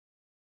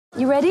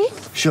You ready?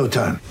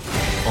 Showtime.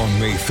 On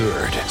May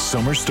 3rd,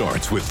 summer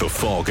starts with The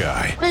Fall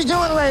Guy. Let's do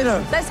it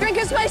later. Let's drink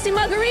a spicy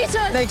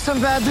margarita. Make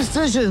some bad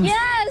decisions.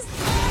 Yes!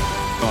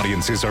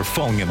 Audiences are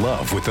falling in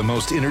love with the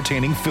most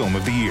entertaining film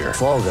of the year.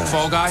 Fall Guy.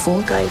 Fall Guy?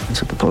 Fall guy.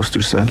 That's what the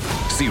poster said.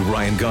 See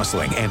Ryan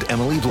Gosling and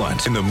Emily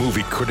Blunt in the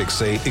movie critics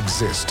say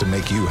exists to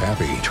make you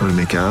happy. Trying to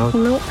make it out?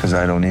 Nope. Because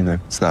I don't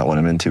either. It's not what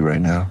I'm into right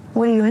now.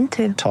 What are you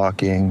into?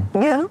 Talking.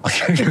 Yeah.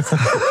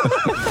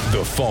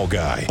 The Fall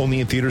Guy.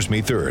 Only in theaters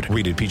May 3rd.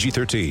 Rated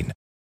PG-13.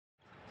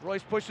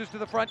 Royce pushes to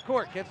the front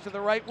court, gets to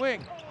the right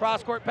wing.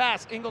 Cross-court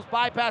pass. Ingles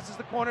bypasses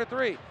the corner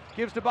three.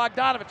 Gives to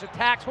Bogdanovich.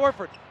 Attacks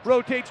Horford.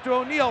 Rotates to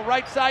O'Neal.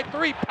 Right side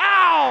three.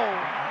 Pow!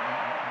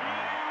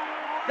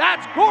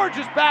 That's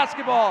gorgeous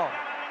basketball.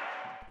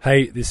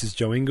 Hey, this is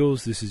Joe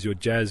Ingles. This is your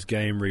Jazz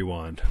Game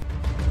Rewind.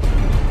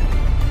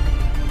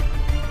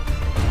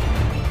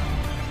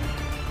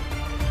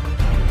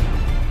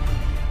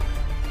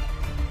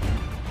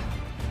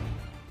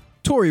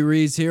 Torrey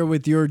Rees here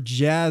with your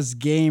Jazz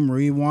Game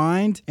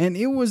Rewind, and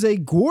it was a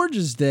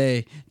gorgeous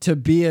day to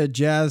be a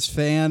Jazz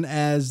fan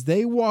as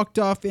they walked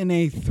off in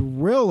a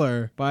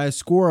thriller by a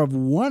score of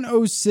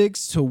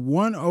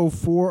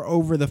 106-104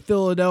 over the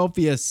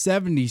Philadelphia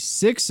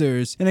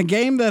 76ers in a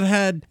game that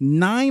had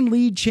 9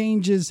 lead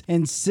changes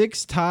and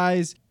 6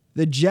 ties.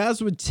 The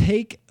Jazz would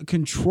take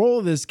control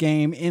of this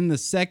game in the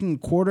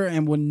second quarter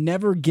and would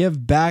never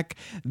give back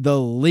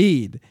the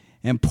lead.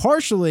 And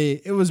partially,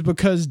 it was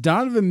because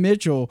Donovan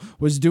Mitchell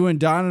was doing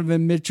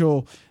Donovan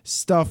Mitchell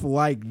stuff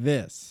like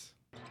this.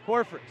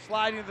 Horford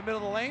sliding in the middle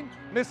of the lane.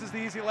 Misses the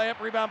easy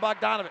layup. Rebound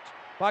Bogdanovich.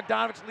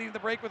 Bogdanovich leading the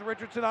break with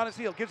Richardson on his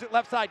heel. Gives it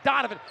left side.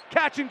 Donovan,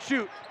 catch and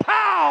shoot.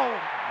 Pow!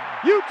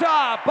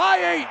 Utah by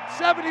 8,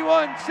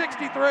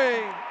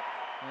 71-63.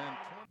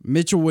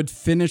 Mitchell would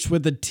finish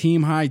with a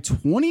team-high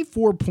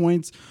 24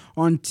 points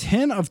on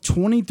 10 of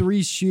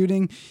 23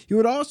 shooting. He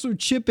would also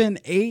chip in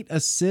 8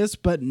 assists,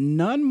 but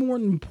none more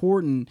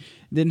important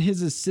than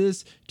his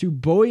assist to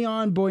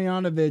Bojan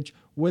Bojanovic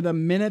with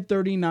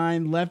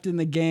 1:39 left in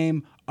the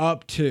game,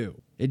 up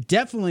 2. It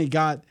definitely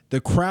got the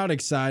crowd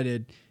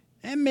excited,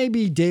 and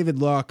maybe David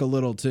Locke a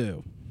little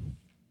too.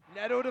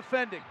 Neto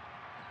defending.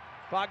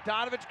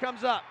 Bogdanovich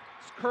comes up,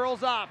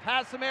 curls off,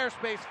 has some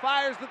airspace,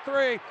 fires the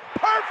three.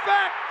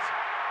 Perfect!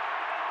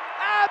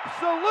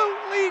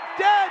 Absolutely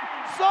dead,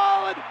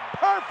 solid,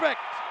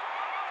 perfect.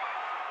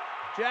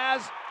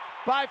 Jazz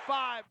by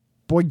 5.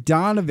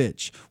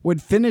 Bogdanovich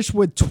would finish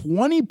with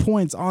 20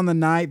 points on the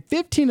night.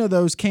 15 of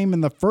those came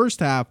in the first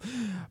half,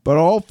 but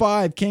all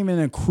 5 came in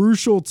a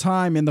crucial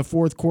time in the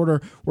fourth quarter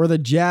where the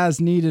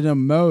Jazz needed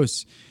him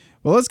most.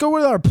 Well, let's go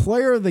with our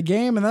player of the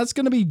game, and that's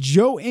going to be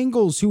Joe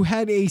Ingles, who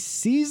had a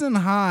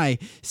season-high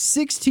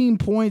 16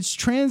 points,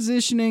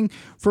 transitioning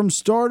from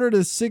starter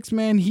to sixth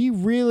man. He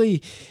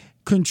really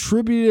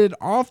contributed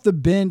off the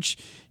bench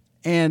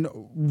and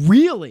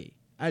really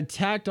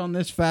attacked on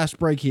this fast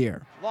break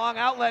here. Long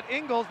outlet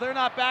Ingles. They're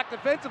not back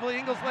defensively.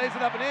 Ingles lays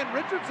it up and in.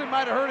 Richardson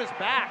might have hurt his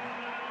back.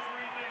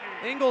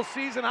 Ingles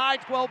season high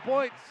 12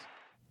 points.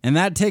 And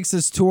that takes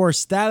us to our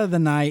stat of the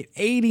night,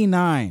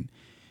 89.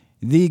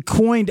 The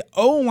coined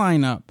O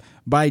lineup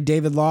by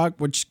David Locke,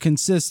 which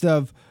consists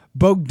of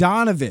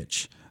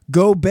Bogdanovich,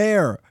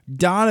 Gobert,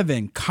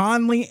 Donovan,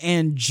 Conley,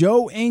 and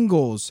Joe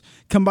Ingles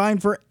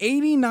combined for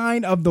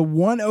 89 of the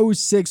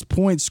 106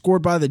 points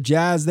scored by the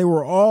Jazz. They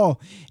were all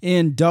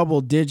in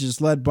double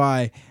digits, led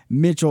by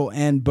Mitchell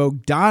and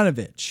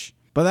Bogdanovich.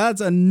 But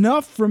that's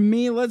enough from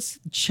me. Let's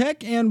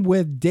check in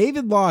with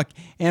David Locke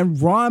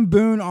and Ron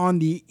Boone on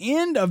the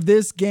end of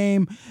this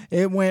game.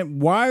 It went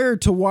wire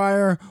to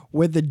wire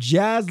with the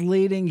Jazz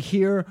leading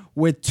here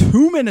with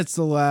 2 minutes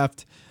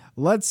left.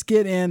 Let's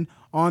get in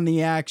on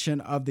the action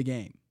of the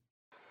game.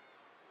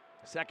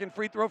 Second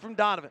free throw from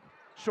Donovan.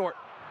 Short.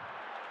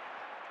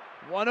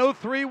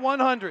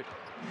 103-100.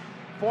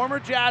 Former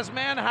Jazz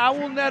man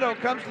Howell Neto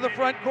comes to the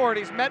front court.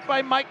 He's met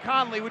by Mike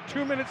Conley with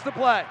 2 minutes to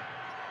play.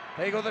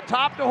 They go the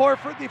top to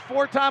Horford, the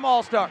 4-time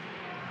All-Star.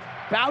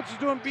 Bounces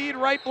to Embiid,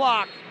 right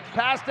block.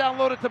 Pass down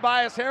low to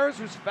Tobias Harris,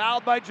 who's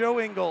fouled by Joe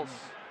Ingles.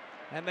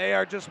 And they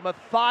are just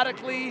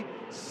methodically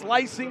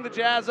slicing the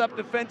Jazz up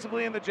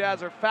defensively, and the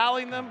Jazz are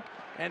fouling them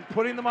and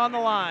putting them on the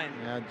line.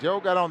 Yeah, Joe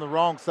got on the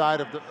wrong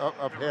side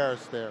of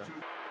Harris there.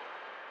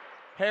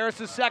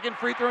 Harris's second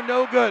free throw,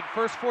 no good.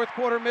 First fourth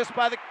quarter missed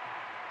by the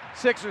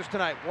Sixers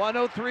tonight.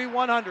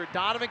 103-100.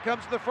 Donovan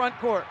comes to the front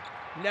court.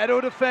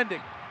 Neto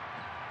defending.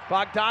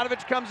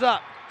 Bogdanovich comes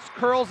up,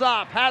 curls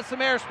off, has some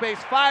airspace,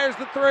 fires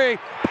the three.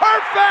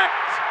 Perfect!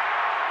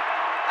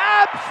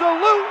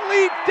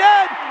 Absolutely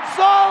dead,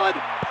 solid,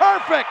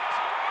 perfect.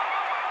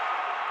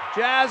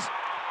 Jazz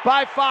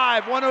by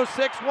 5,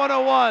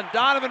 106-101.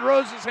 Donovan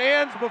rose his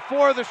hands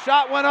before the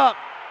shot went up.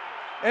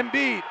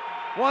 Embiid,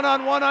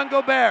 one-on-one on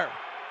Gobert.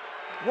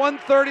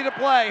 1:30 to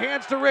play,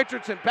 hands to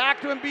Richardson,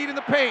 back to Embiid in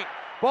the paint.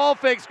 Ball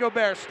fakes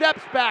Gobert,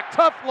 steps back,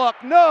 tough look,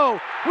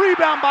 no.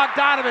 Rebound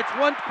Bogdanovich,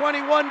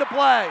 1:21 to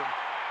play.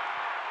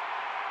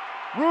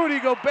 Rudy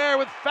Gobert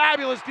with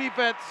fabulous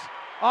defense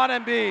on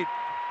Embiid.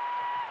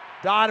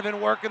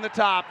 Donovan working the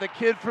top, the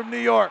kid from New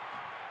York.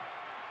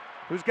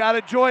 who's got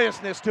a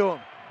joyousness to him.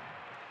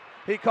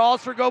 He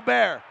calls for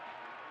Gobert.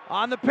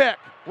 On the pick,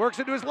 works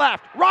into his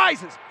left,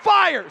 rises,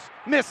 fires,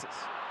 misses.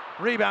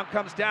 Rebound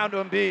comes down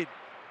to Embiid.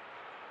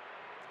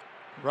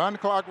 Run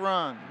clock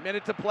run.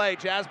 Minute to play,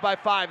 Jazz by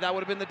 5. That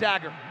would have been the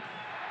dagger.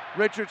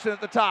 Richardson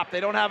at the top. They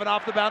don't have an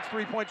off-the-bounce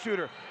three-point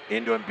shooter.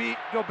 Into Embiid,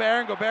 Gobert,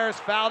 and Gobert is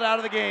fouled out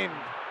of the game.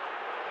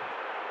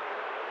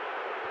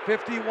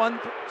 51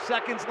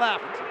 seconds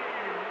left.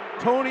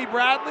 Tony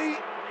Bradley,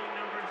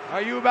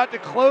 are you about to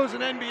close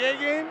an NBA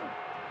game?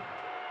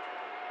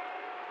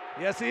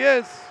 Yes, he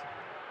is.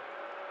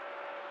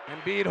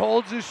 Embiid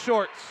holds his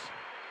shorts.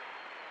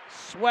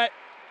 Sweat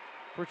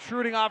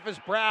protruding off his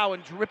brow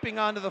and dripping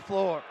onto the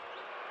floor.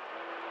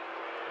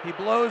 He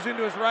blows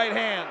into his right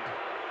hand.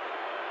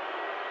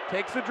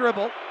 Takes the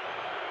dribble.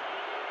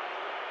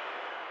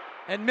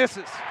 And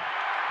misses.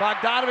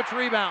 Bogdanovich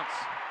rebounds.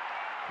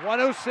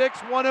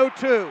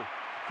 106-102.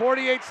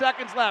 48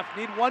 seconds left.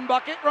 Need one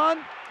bucket, Ron?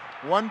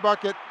 One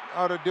bucket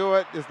ought to do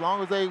it as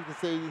long as they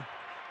see.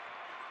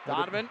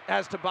 Donovan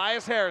has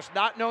Tobias Harris,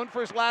 not known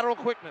for his lateral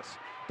quickness.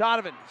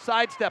 Donovan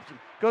sidesteps him,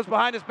 goes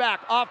behind his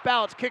back, off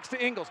balance, kicks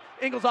to Ingles.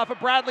 Ingles off a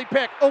Bradley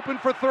pick, open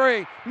for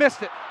three,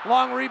 missed it.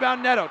 Long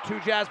rebound, Neto. Two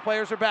Jazz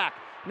players are back.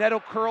 Neto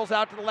curls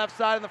out to the left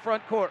side in the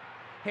front court,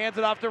 hands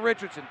it off to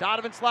Richardson.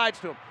 Donovan slides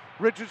to him.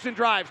 Richardson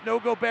drives, no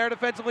Gobert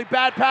defensively,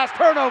 bad pass,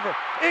 turnover.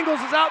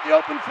 Ingles is out the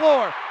open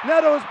floor.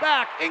 Neto is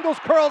back. Ingles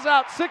curls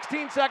out,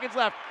 16 seconds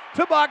left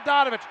to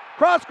Bogdanovich.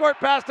 Cross-court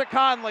pass to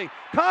Conley.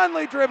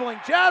 Conley dribbling,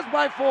 Jazz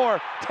by 4.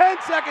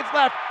 10 seconds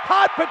left.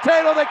 Hot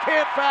potato, they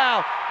can't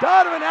foul.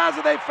 Donovan has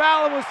it, they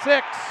foul him with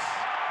 6.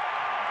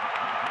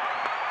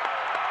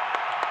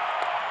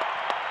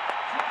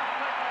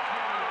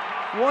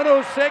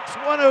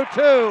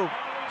 (106-102).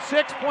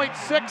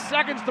 6.6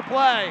 seconds to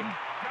play.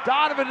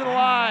 Donovan to the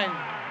line.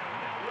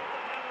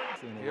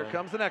 Here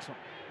comes the next one.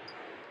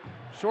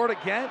 Short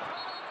again.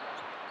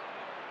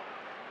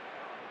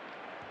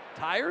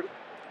 Tired?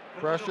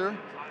 Pressure. I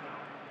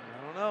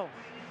don't know.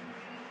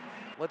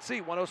 Let's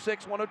see.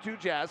 106-102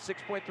 Jazz.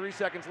 6.3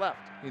 seconds left.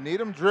 You need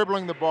them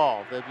dribbling the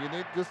ball. If you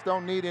need, just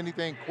don't need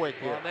anything quick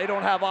here. Well, they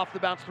don't have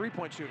off-the-bounce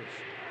three-point shooters.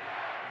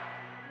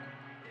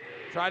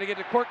 Try to get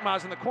to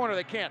Korkmaz in the corner.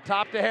 They can't.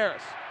 Top to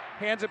Harris.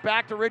 Hands it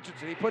back to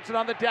Richardson. He puts it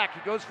on the deck.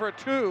 He goes for a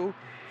 2.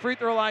 Free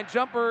throw line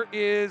jumper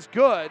is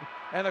good.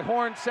 And the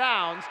horn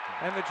sounds.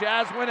 And the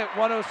Jazz win it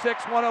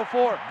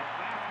 106-104.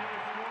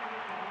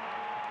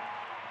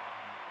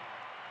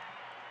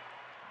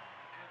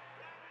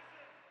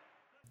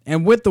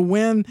 And with the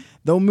win,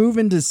 they'll move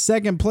into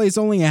second place,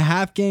 only a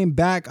half game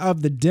back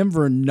of the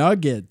Denver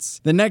Nuggets.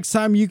 The next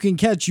time you can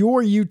catch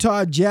your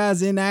Utah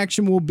Jazz in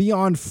action will be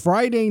on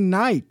Friday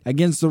night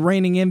against the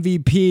reigning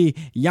MVP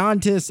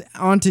Giannis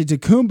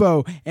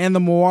Antetokounmpo and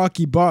the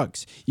Milwaukee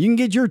Bucks. You can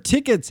get your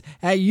tickets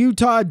at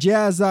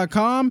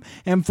utahjazz.com.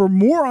 And for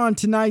more on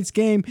tonight's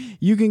game,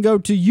 you can go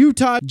to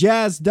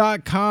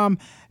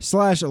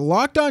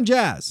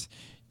utahjazz.com/LockedOnJazz.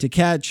 to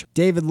catch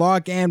David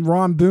Locke and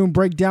Ron Boone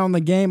break down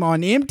the game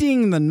on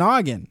Emptying the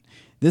Noggin.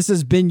 This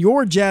has been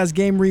your Jazz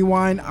Game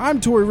Rewind.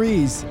 I'm Tori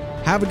Rees.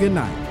 Have a good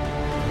night.